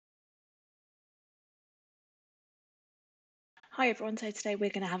Hi everyone, so today we're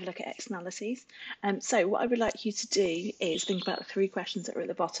going to have a look at externalities. So what I would like you to do is think about the three questions that are at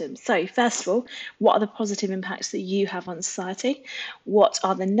the bottom. So first of all, what are the positive impacts that you have on society? What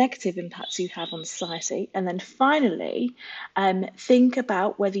are the negative impacts you have on society? And then finally, think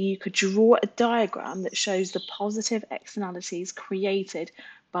about whether you could draw a diagram that shows the positive externalities created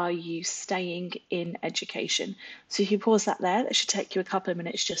by you staying in education. So if you pause that there, that should take you a couple of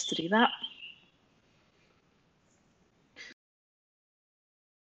minutes just to do that.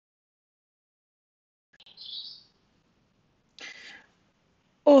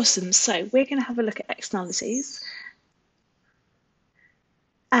 Awesome, so we're going to have a look at externalities.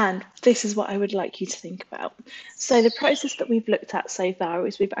 And this is what I would like you to think about. So the process that we've looked at so far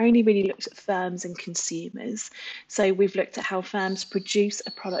is we've only really looked at firms and consumers. So we've looked at how firms produce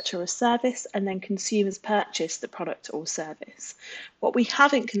a product or a service and then consumers purchase the product or service. What we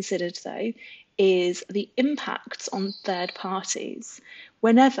haven't considered though is the impacts on third parties.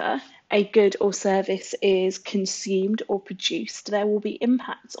 Whenever a good or service is consumed or produced, there will be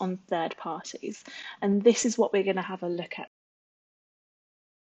impacts on third parties. And this is what we're going to have a look at.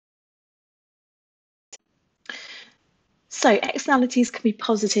 So externalities can be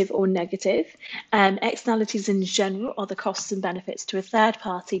positive or negative. Externalities in general are the costs and benefits to a third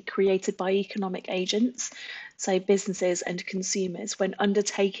party created by economic agents, so businesses and consumers, when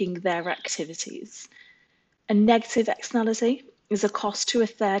undertaking their activities. A negative externality is a cost to a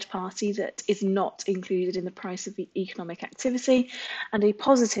third party that is not included in the price of the economic activity, and a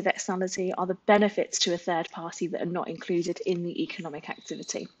positive externality are the benefits to a third party that are not included in the economic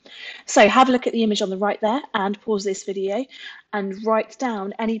activity. So have a look at the image on the right there and pause this video and write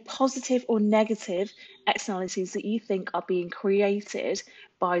down any positive or negative externalities that you think are being created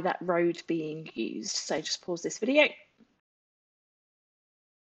by that road being used. So just pause this video.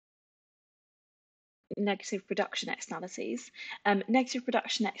 Negative production externalities. Negative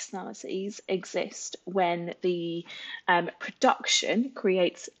production externalities exist when the production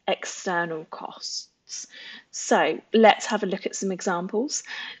creates external costs. So let's have a look at some examples.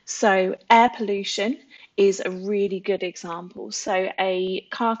 So air pollution is a really good example. So a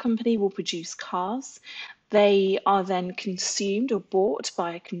car company will produce cars. They are then consumed or bought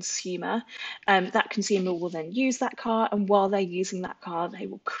by a consumer. That consumer will then use that car, and while they're using that car, they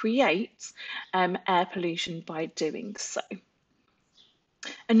will create air pollution by doing so.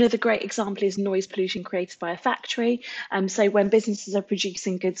 Another great example is noise pollution created by a factory. So when businesses are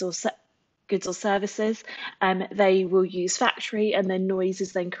producing goods or services, they will use factory, and then noise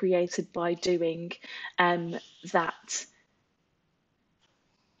is then created by doing that.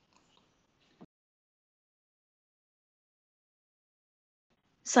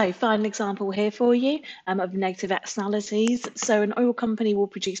 So, final example here for you of negative externalities. So, an oil company will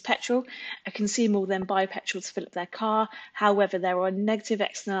produce petrol. A consumer will then buy petrol to fill up their car. However, there are negative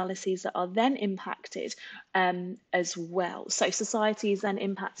externalities that are then impacted as well. So, society is then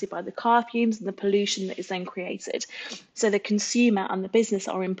impacted by the car fumes and the pollution that is then created. So, the consumer and the business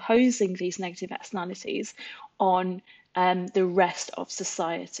are imposing these negative externalities on the rest of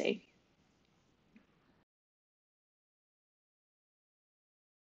society.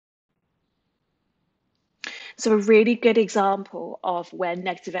 So a really good example of where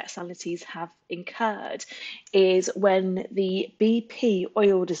negative externalities have incurred is when the BP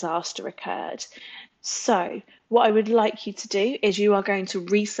oil disaster occurred. So what I would like you to do is you are going to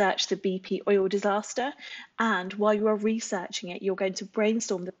research the BP oil disaster, and while you are researching it, you're going to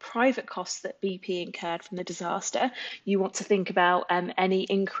brainstorm the private costs that BP incurred from the disaster. You want to think about any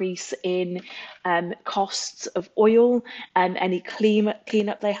increase in costs of oil, any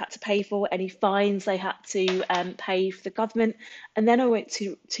cleanup they had to pay for, any fines they had to pay for the government, and then I want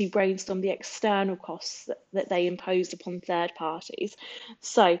to brainstorm the external costs that they imposed upon third parties.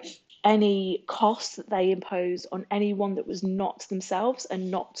 So any costs that they impose on anyone that was not themselves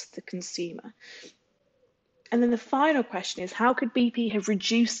and not the consumer. And then the final question is, how could BP have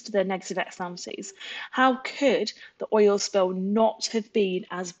reduced their negative externalities? How could the oil spill not have been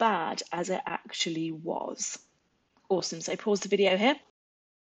as bad as it actually was? Awesome, so pause the video here.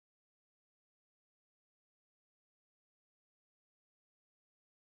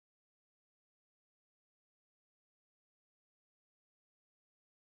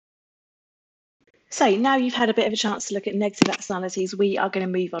 So now you've had a bit of a chance to look at negative externalities, we are going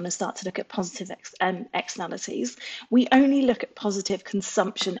to move on and start to look at positive externalities. We only look at positive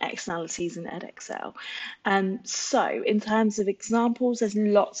consumption externalities in Edexcel. So in terms of examples, there's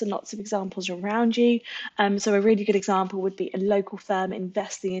lots and lots of examples around you. So a really good example would be a local firm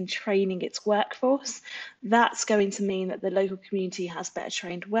investing in training its workforce. That's going to mean that the local community has better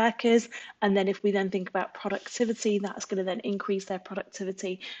trained workers. And then if we then think about productivity, that's going to then increase their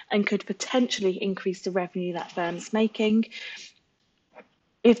productivity and could potentially increase the revenue that firm's making.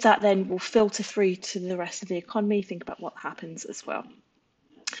 If that then will filter through to the rest of the economy, think about what happens as well.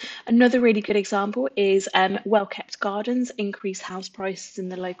 Another really good example is well-kept gardens increase house prices in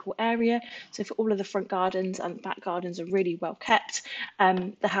the local area. So if all of the front gardens and back gardens are really well kept,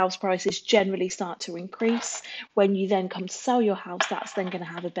 the house prices generally start to increase. When you then come to sell your house, that's then going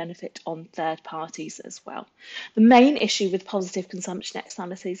to have a benefit on third parties as well. The main issue with positive consumption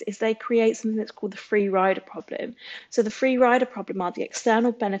externalities is they create something that's called the free rider problem. So the free rider problem are the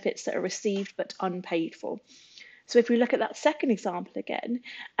external benefits that are received but unpaid for. So if we look at that second example again,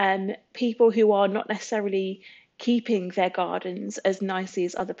 people who are not necessarily keeping their gardens as nicely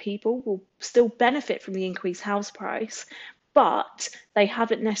as other people will still benefit from the increased house price, but they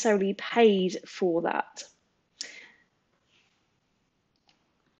haven't necessarily paid for that.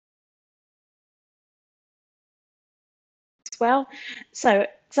 Well. So,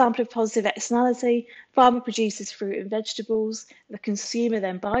 example of positive externality, farmer produces fruit and vegetables, the consumer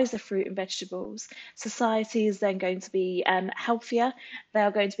then buys the fruit and vegetables, society is then going to be healthier, they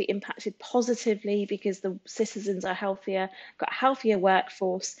are going to be impacted positively because the citizens are healthier, got a healthier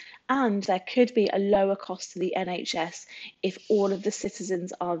workforce, and there could be a lower cost to the NHS if all of the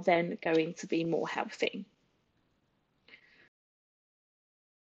citizens are then going to be more healthy.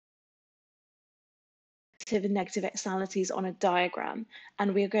 And negative externalities on a diagram,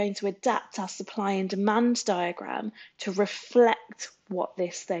 and we are going to adapt our supply and demand diagram to reflect what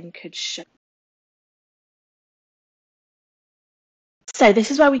this then could show. So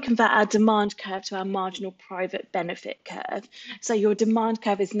this is where we convert our demand curve to our marginal private benefit curve. So your demand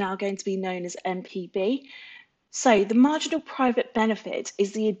curve is now going to be known as MPB. So the marginal private benefit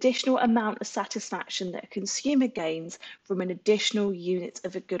is the additional amount of satisfaction that a consumer gains from an additional unit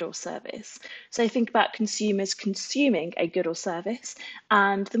of a good or service. So think about consumers consuming a good or service,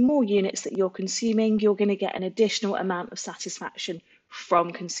 and the more units that you're consuming, you're going to get an additional amount of satisfaction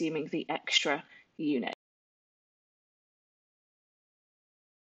from consuming the extra unit.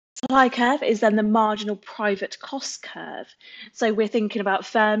 Supply curve is then the marginal private cost curve. So we're thinking about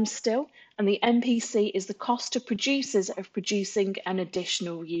firms still, and the MPC is the cost to producers of producing an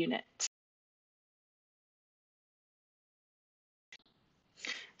additional unit.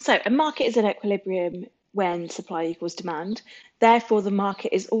 So a market is in equilibrium when supply equals demand. Therefore, the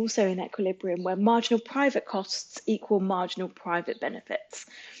market is also in equilibrium where marginal private costs equal marginal private benefits.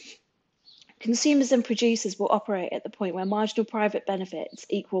 Consumers and producers will operate at the point where marginal private benefits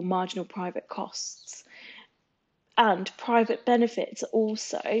equal marginal private costs. And private benefits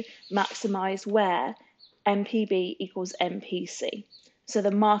also maximise where MPB equals MPC. So the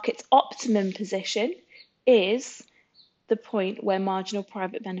market's optimum position is the point where marginal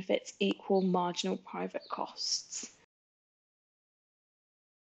private benefits equal marginal private costs.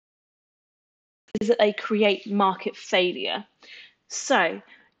 Is that they create market failure. So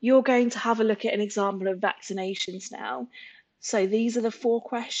you're going to have a look at an example of vaccinations now. So these are the 4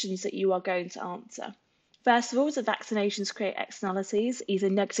 questions that you are going to answer. First of all, do vaccinations create externalities, either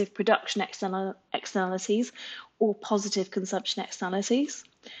negative production externalities or positive consumption externalities?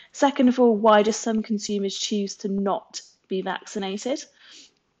 Second of all, why do some consumers choose to not be vaccinated?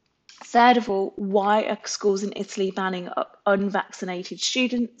 Third of all, why are schools in Italy banning unvaccinated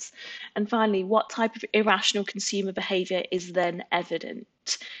students? And finally, what type of irrational consumer behaviour is then evident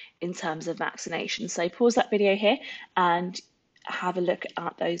in terms of vaccination? So pause that video here and have a look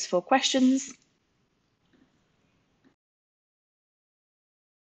at those 4 questions.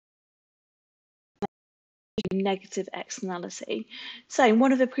 Negative externality. So in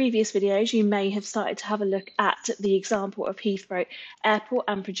one of the previous videos, you may have started to have a look at the example of Heathrow Airport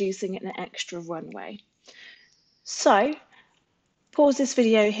and producing an extra runway. So pause this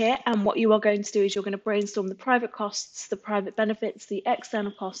video here, and what you are going to do is you're going to brainstorm the private costs, the private benefits, the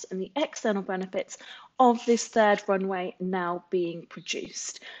external costs, and the external benefits of this third runway now being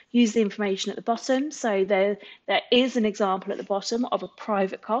produced. Use the information at the bottom. So there is an example at the bottom of a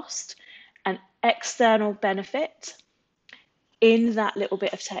private cost, an external benefit in that little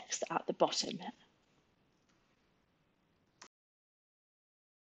bit of text at the bottom.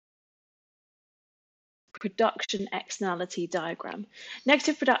 production externality diagram.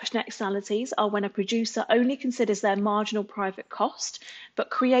 Negative production externalities are when a producer only considers their marginal private cost, but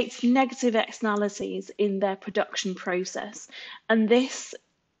creates negative externalities in their production process. And this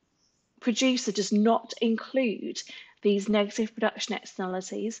producer does not include these negative production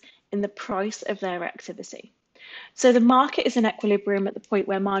externalities in the price of their activity. So the market is in equilibrium at the point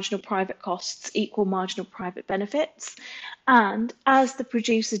where marginal private costs equal marginal private benefits. And as the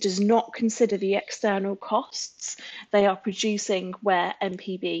producer does not consider the external costs, they are producing where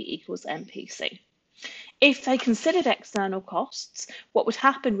MPB equals MPC. If they considered external costs, what would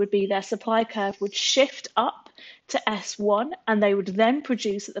happen would be their supply curve would shift up to S1, and they would then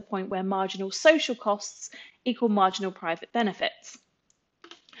produce at the point where marginal social costs equal marginal private benefits.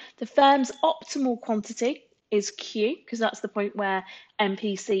 The firm's optimal quantity is Q, because that's the point where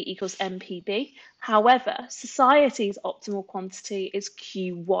MPC equals MPB. However, society's optimal quantity is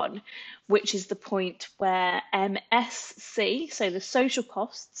Q1, which is the point where MSC, so the social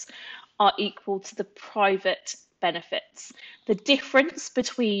costs, are equal to the private benefits. The difference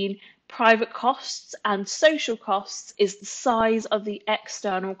between private costs and social costs is the size of the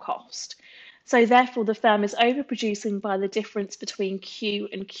external cost. So therefore, the firm is overproducing by the difference between Q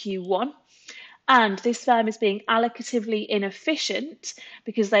and Q1. And this firm is being allocatively inefficient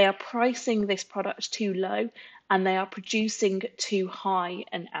because they are pricing this product too low and they are producing too high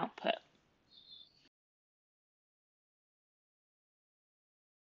an output.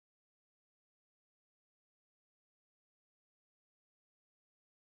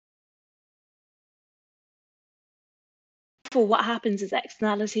 For what happens is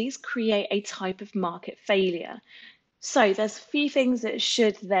externalities create a type of market failure. So there's a few things that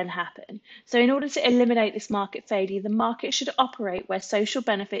should then happen. So in order to eliminate this market failure, the market should operate where social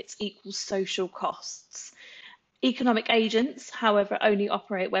benefits equals social costs. Economic agents, however, only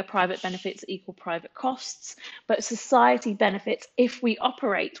operate where private benefits equal private costs, but society benefits if we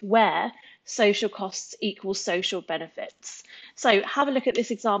operate where social costs equal social benefits. So have a look at this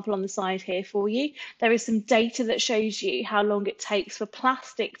example on the side here for you. There is some data that shows you how long it takes for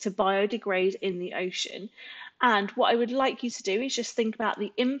plastic to biodegrade in the ocean. And what I would like you to do is just think about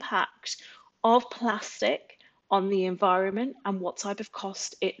the impact of plastic on the environment and what type of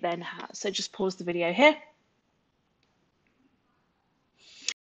cost it then has. So just pause the video here.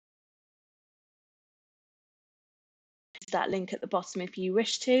 That link at the bottom if you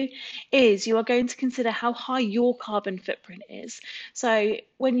wish to, is you are going to consider how high your carbon footprint is. So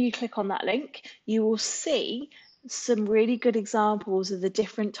when you click on that link, you will see some really good examples of the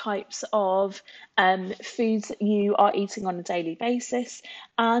different types of foods that you are eating on a daily basis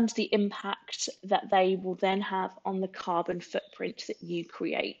and the impact that they will then have on the carbon footprint that you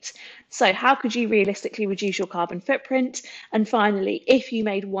create. So how could you realistically reduce your carbon footprint? And finally, if you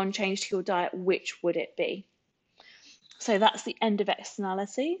made one change to your diet, which would it be? So that's the end of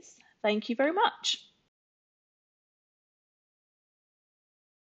externalities. Thank you very much.